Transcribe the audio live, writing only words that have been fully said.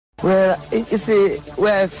Well, you see,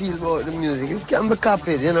 where I feel about the music, it can be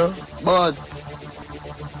copied, you know, but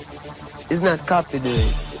it's not copied,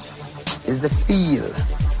 it's the feel,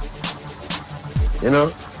 you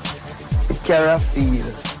know, it carry a feel,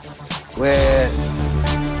 where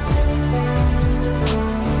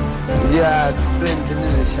you ask plenty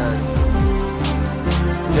musicians,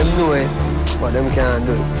 them know it, but them can't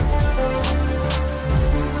do it.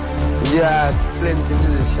 You ask plenty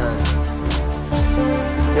musicians,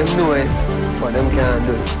 them know it, but them can't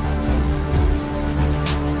do it.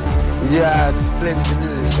 You ask plenty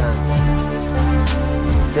musicians,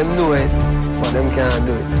 them know it, but them can't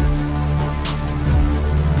do it.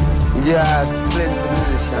 You ask plenty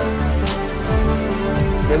musicians,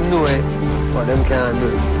 them know it, but them can't do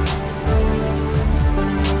it.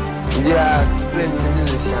 You ask plenty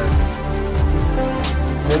musicians,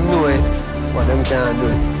 them know it, but them can't do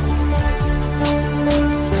it.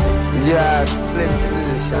 You ask plenty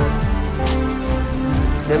musicians,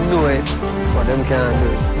 them know it, but them can't do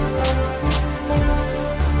it.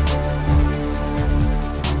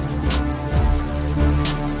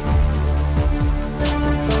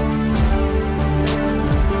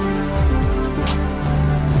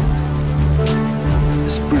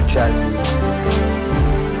 Spiritual music,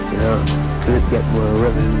 you know, till it get more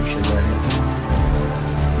revolutionized,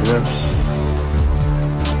 you know.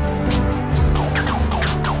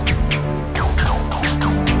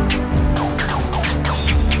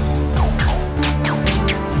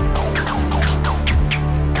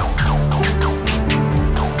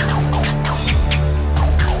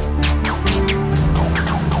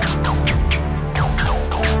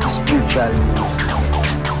 Spiritual music,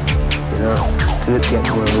 you know, till it get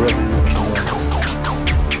more revolutionized,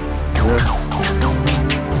 you know.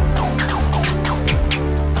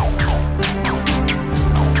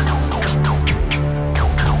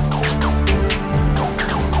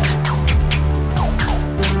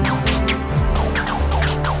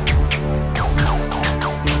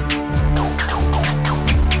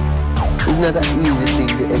 It's not an easy thing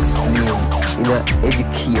to explain in an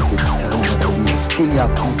educated standard. You still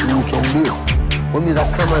have people who can do it. What is a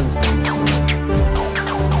common sense, man?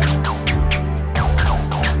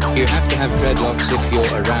 You have to have dreadlocks if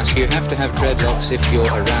you're a Rasta. You have to have dreadlocks if you're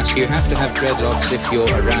a Rasta. You have to have dreadlocks if you're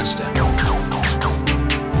a Rasta.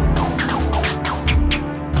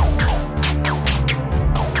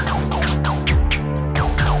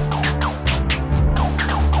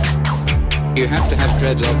 You have to have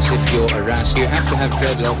dreadlocks if you're a Rasta. You have to have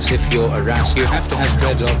dreadlocks if you're a Rasta. You have to have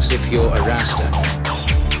dreadlocks if you're a Rasta.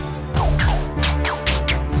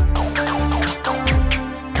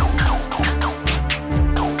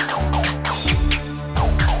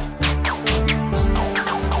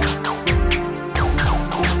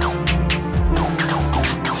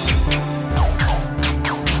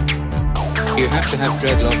 You have to have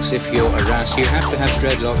dreadlocks if you're a Rasta. You have to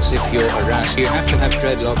have dreadlocks if you're a Rasta. You have to have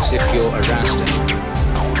dreadlocks if you're a Rasta.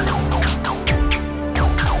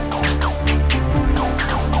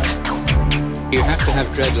 You have to have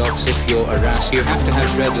dreadlocks if you're a Rasta. You have to have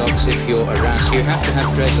dreadlocks if you're a Rasta. You have to have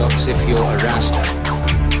dreadlocks if you're a Rasta.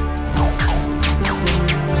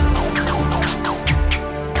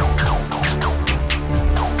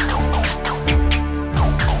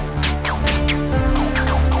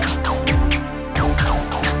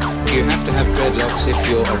 You have to have dreadlocks if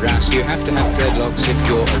you're a Rasta. You have to have dreadlocks if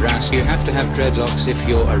you're a Rasta. You have to have dreadlocks if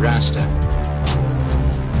you're a Rasta.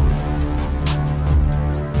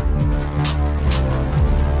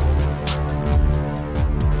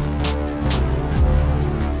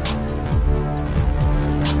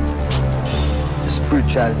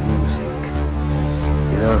 Spiritual music,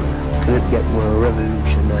 you know, till it get more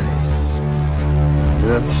revolutionized, you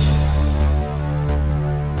know.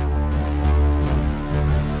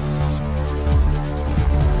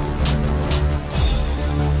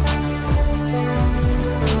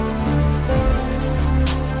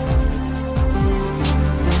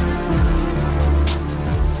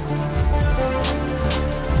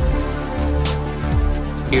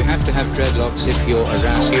 You have to have dreadlocks if you're a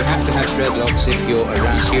Rasta. You have to have dreadlocks if you're a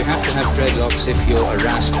Rasta. You have to have dreadlocks if you're a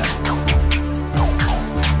Rasta.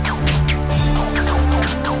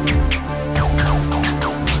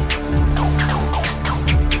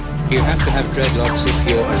 You have to have dreadlocks if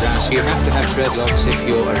you're a Rasta. You have to have dreadlocks if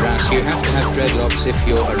you're a Rasta. You have to have dreadlocks if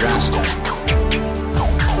you're a Rasta.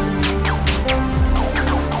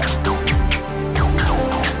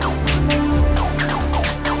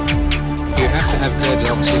 You have to have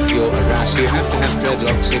dreadlocks if you're a Rasta. You have to have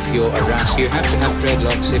dreadlocks if you're a Rasta. You have to have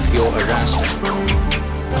dreadlocks if you're a Rasta.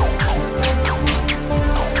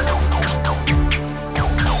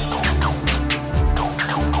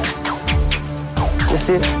 You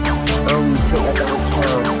see, and we take that into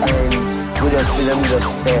account, and we just see them just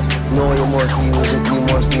say, no, you must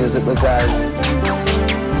use it because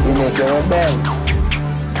you make you rebel.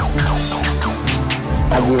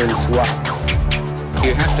 Against what?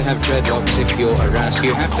 You have to have dreadlocks if you're a ras.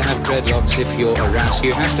 You have to have dreadlocks if you're a ras.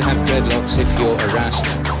 You have to have dreadlocks if you're a rasta.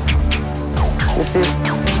 You see,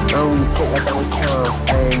 and we take that into account,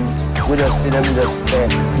 and we just see them just say,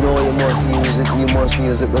 no, you must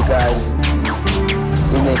use it because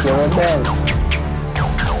you make you rebel.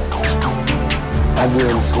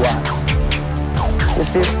 Against what? You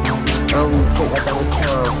see, and we take that into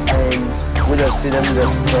account, and we just see them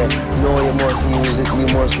just say, no, you must use it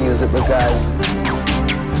because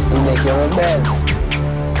you make you rebel.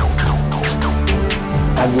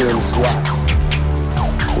 Against what?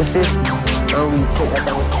 You see, and we take that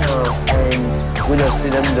into account, and we just see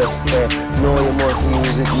them just say, no, you must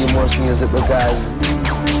use it because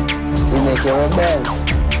you make you rebel.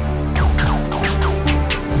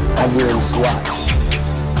 Against what?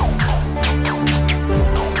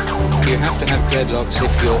 You have to have dreadlocks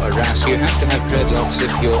if you're a ras. You have to have dreadlocks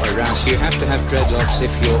if you're a ras. You have to have dreadlocks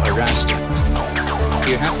if you're a rasta.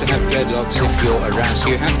 You have to have dreadlocks if you're a ras.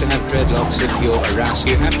 You have to have dreadlocks if you're a ras.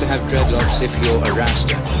 You have to have dreadlocks if you're a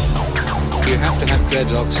rasta. You have to have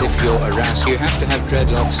dreadlocks if you're a ras. You have to have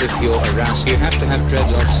dreadlocks if you're a ras. You have to have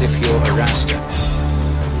dreadlocks if you're a rasta.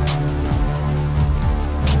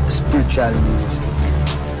 Spiritual music,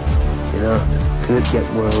 you know, could get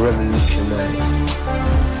more revolutionized,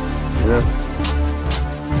 you know.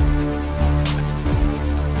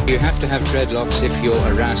 You have to have dreadlocks if you're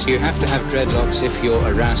a ras. You have to have dreadlocks if you're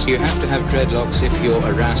a ras. You have to have dreadlocks if you're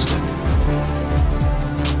a rasta.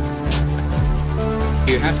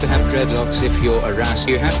 You have to have dreadlocks if you're a ras.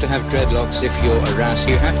 You have to have dreadlocks if you're a ras.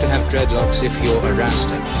 You have to have dreadlocks if you're a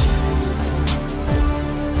rasta.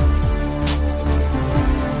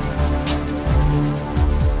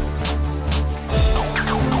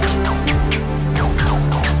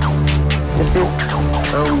 You see,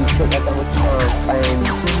 and we take that into account, and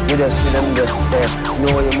we just see them just say,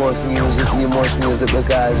 no, you must use it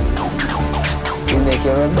because you make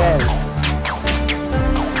you rebel.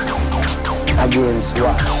 Against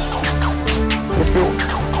what? You see,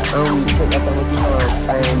 and we take that into account,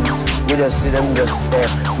 and we just see them just say,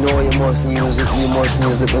 no, you must use it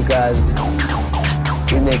because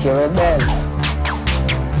you make you rebel.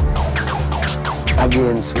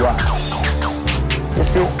 Against what? You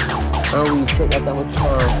see, and we take that into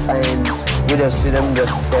account, and we just see them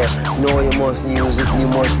just say, no, you must use it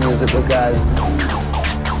because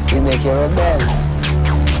you make you rebel.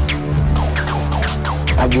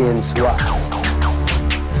 Against what?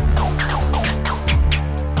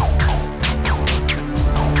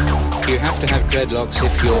 You have to have dreadlocks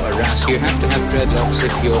if you're a ras. You have to have dreadlocks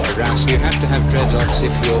if you're a ras. You have to have dreadlocks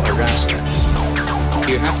if you're a rasta.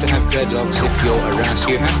 You have to have dreadlocks if you're a ras.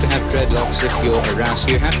 You have to have dreadlocks if you're a ras.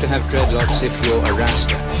 You have to have dreadlocks if you're a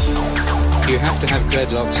rasta. You have to have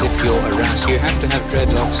dreadlocks if you're a ras. You have to have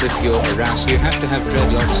dreadlocks if you're a ras. You have to have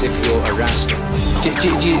dreadlocks if you're a rasta. Do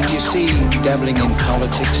you see dabbling in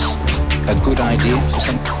politics a good idea for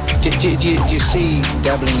some? Do you see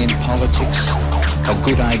dabbling in politics a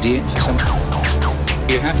good idea for some?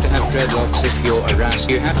 You have to have dreadlocks if you're a ras.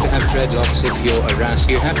 You have to have dreadlocks if you're a ras.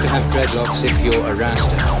 You have to have dreadlocks if you're a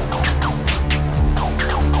rasta.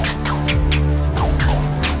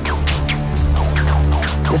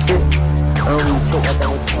 You see, and we take that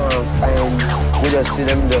into account, and we just see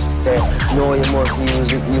them just say, no, you must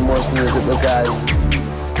use it because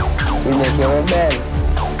you make you rebel.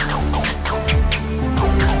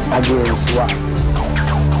 Against what?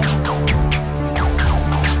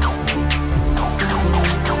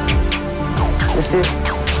 You see,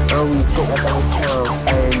 and we take that into account,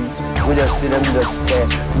 and we just see them just say,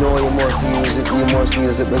 no, you must use it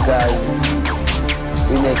because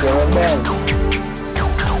you make you rebel.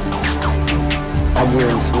 Against what?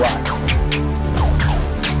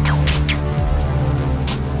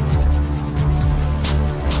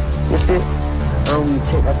 You see, and we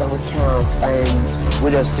take that into account,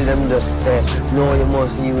 and we just see them just say, no, you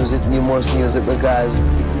must use it because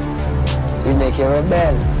you make you rebel.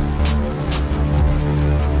 Against what? You see, and we take that into account, and we just see them just say, no, you must use it because you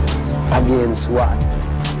make you rebel. Against what?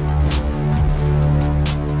 You see, and we take that into account, and we just see them just say, no, you must use it because you make you rebel. Against what? You see, and we take that into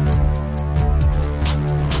account, and we just see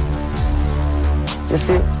them just say, no, you must use it because you make you rebel. Against what? You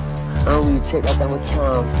see, and we take that into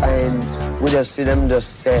account, and we just see them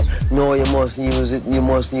just say, no, you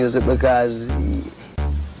must use it because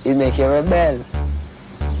it make you rebel.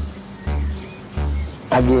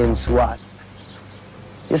 Against what?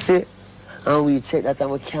 You see, and we take that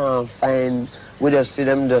into account, and we just see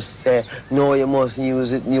them just say, no, you must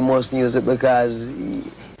use it because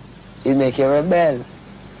It make you rebel.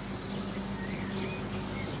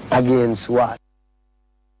 Against what?